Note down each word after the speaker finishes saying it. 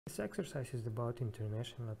This exercise is about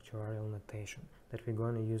international actuarial notation that we're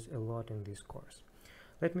going to use a lot in this course.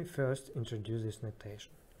 Let me first introduce this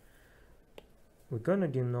notation. We're going to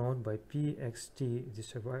denote by pxt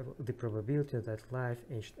the probability that life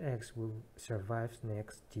aged x will survive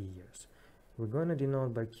next t years. We're going to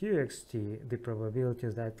denote by qxt the probability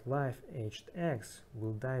that life aged x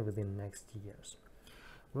will die within next t years.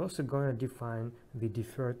 We're also going to define the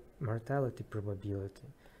deferred mortality probability,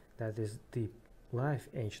 that is, the life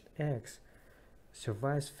aged x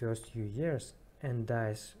survives first few years and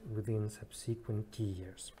dies within subsequent t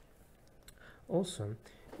years. Also,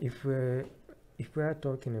 if we are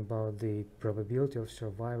talking about the probability of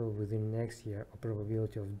survival within next year or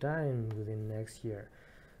probability of dying within next year,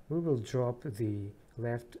 we will drop the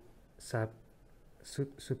left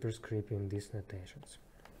superscript in these notations.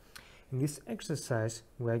 In this exercise,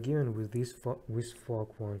 we are given with four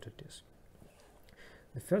quantities.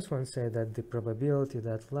 The first one says that the probability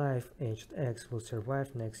that life aged x will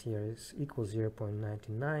survive next year is equal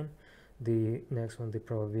 0.99. The next one, the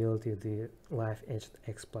probability the life aged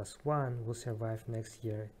x plus 1 will survive next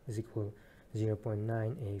year is equal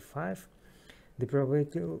 0.985. The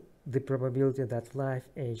probability that life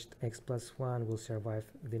aged x plus 1 will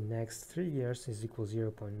survive the next 3 years is equal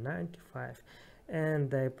 0.95.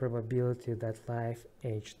 And the probability that life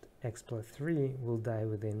aged x plus 3 will die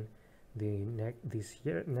within next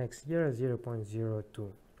year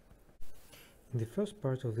 0.02. In the first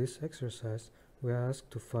part of this exercise, we are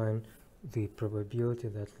asked to find the probability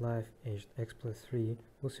that life aged x plus 3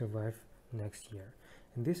 will survive next year,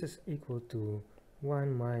 and this is equal to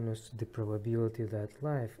 1 minus the probability that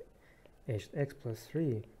life aged x plus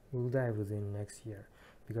 3 will die within next year,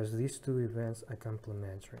 because these two events are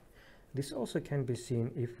complementary. This also can be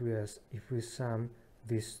seen if we sum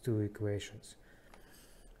these two equations.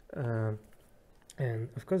 And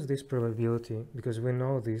of course this probability, because we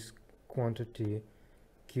know this quantity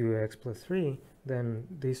qx plus 3, then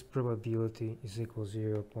this probability is equal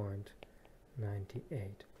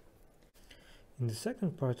 0.98. In the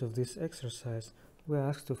second part of this exercise, we are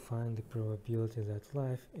asked to find the probability that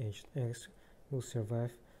life aged x will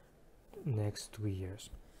survive next 2 years.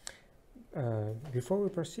 Before we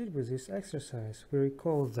proceed with this exercise, we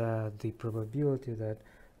recall that the probability that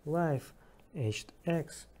life aged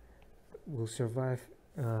x will survive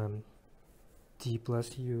t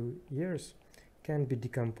plus u years can be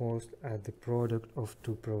decomposed as the product of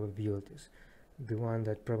two probabilities. The one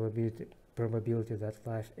that probability that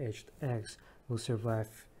life aged x will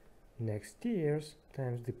survive next t years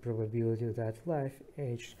times the probability that life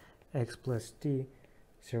aged x plus t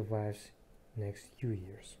survives next u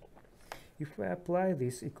years. If we apply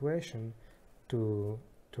this equation to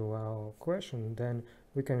our question, then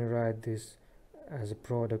we can write this as a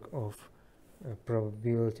product of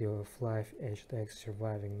probability of life aged x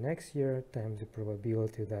surviving next year times the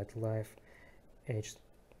probability that life aged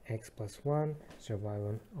x plus 1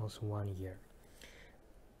 surviving also 1 year.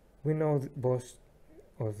 We know both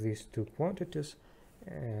of these two quantities,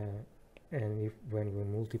 and when we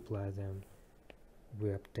multiply them,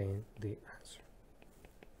 we obtain the answer,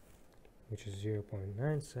 which is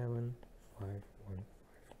 0.97515.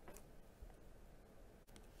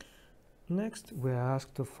 Next, we are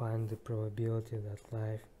asked to find the probability that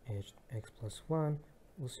life aged x plus 1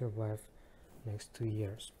 will survive next 2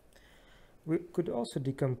 years. We could also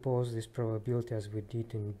decompose this probability as we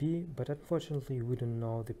did in B, but unfortunately we don't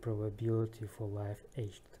know the probability for life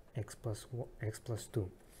aged x plus 2.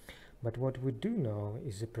 But what we do know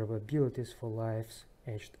is the probabilities for lives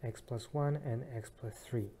aged x plus 1 and x plus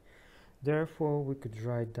 3. Therefore, we could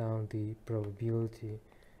write down the probability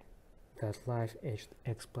that life aged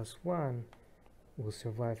x plus 1 will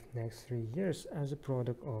survive next 3 years as a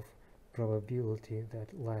product of probability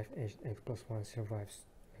that life aged x plus 1 survives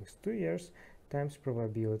next 2 years times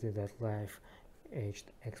probability that life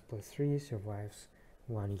aged x plus 3 survives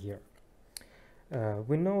 1 year.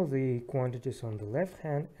 We know the quantities on the left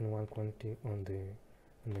hand and one quantity on the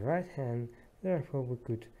right hand, therefore we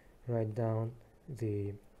could write down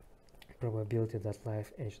the probability that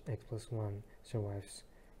life aged x plus 1 survives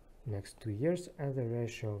next 2 years as the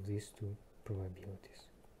ratio of these two probabilities.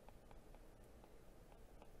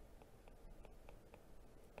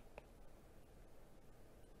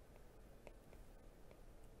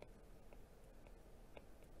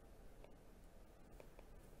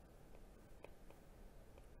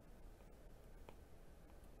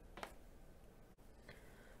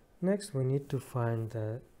 Next, we need to find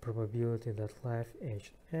the probability that life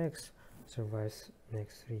aged x survives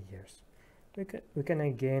next 3 years. We can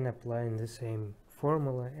again apply in the same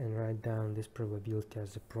formula and write down this probability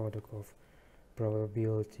as a product of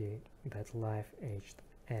probability that life aged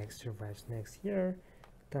x survives next year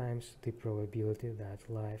times the probability that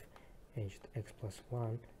life aged x plus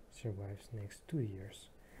 1 survives next 2 years.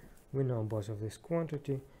 We know both of this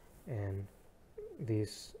quantity, and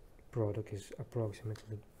this product is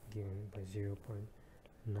approximately given by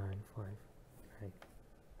 0.959.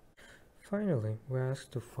 Finally, we're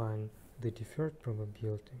asked to find the deferred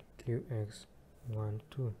probability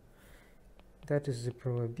qx12. That is the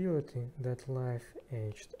probability that life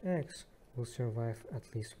aged x will survive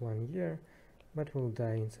at least 1 year but will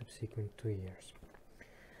die in subsequent 2 years.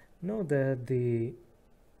 Note that the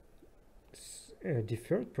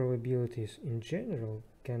deferred probabilities in general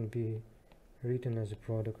can be written as a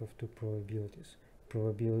product of two probabilities.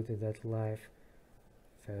 Probability that life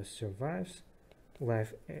first survives,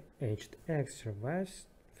 life aged x survives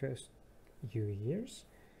first u years,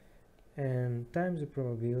 and times the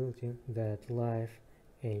probability that life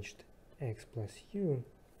aged x plus u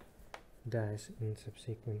dies in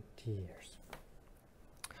subsequent t years.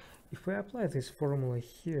 If we apply this formula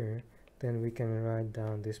here, then we can write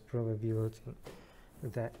down this probability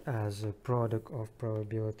that as a product of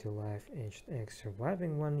probability life aged x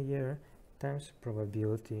surviving 1 year times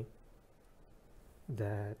probability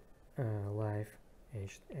that life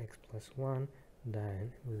aged x plus 1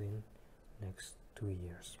 dying within next 2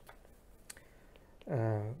 years.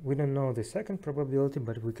 We don't know the second probability,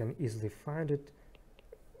 but we can easily find it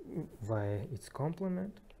via its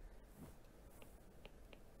complement,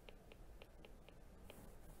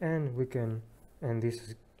 and this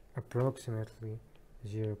is approximately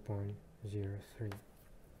 0.03.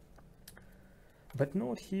 But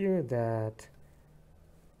note here that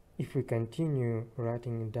if we continue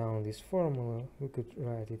writing down this formula, we could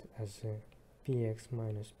write it as px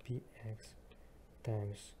minus px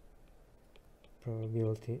times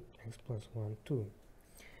probability x plus 1, 2.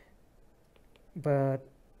 But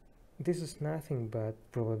this is nothing but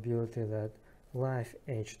probability that life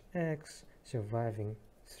aged x surviving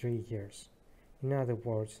 3 years. In other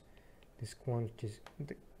words, these quantities,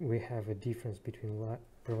 we have a difference between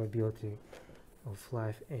probability of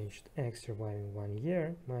life aged x surviving 1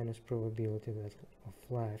 year minus probability that of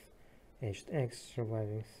life aged x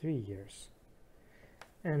surviving 3 years.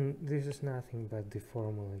 And this is nothing but the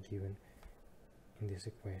formula given in this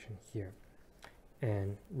equation here.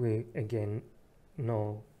 And we again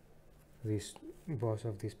know both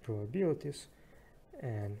of these probabilities,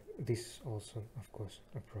 and this is also, of course,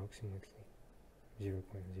 approximately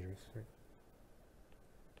 0.03.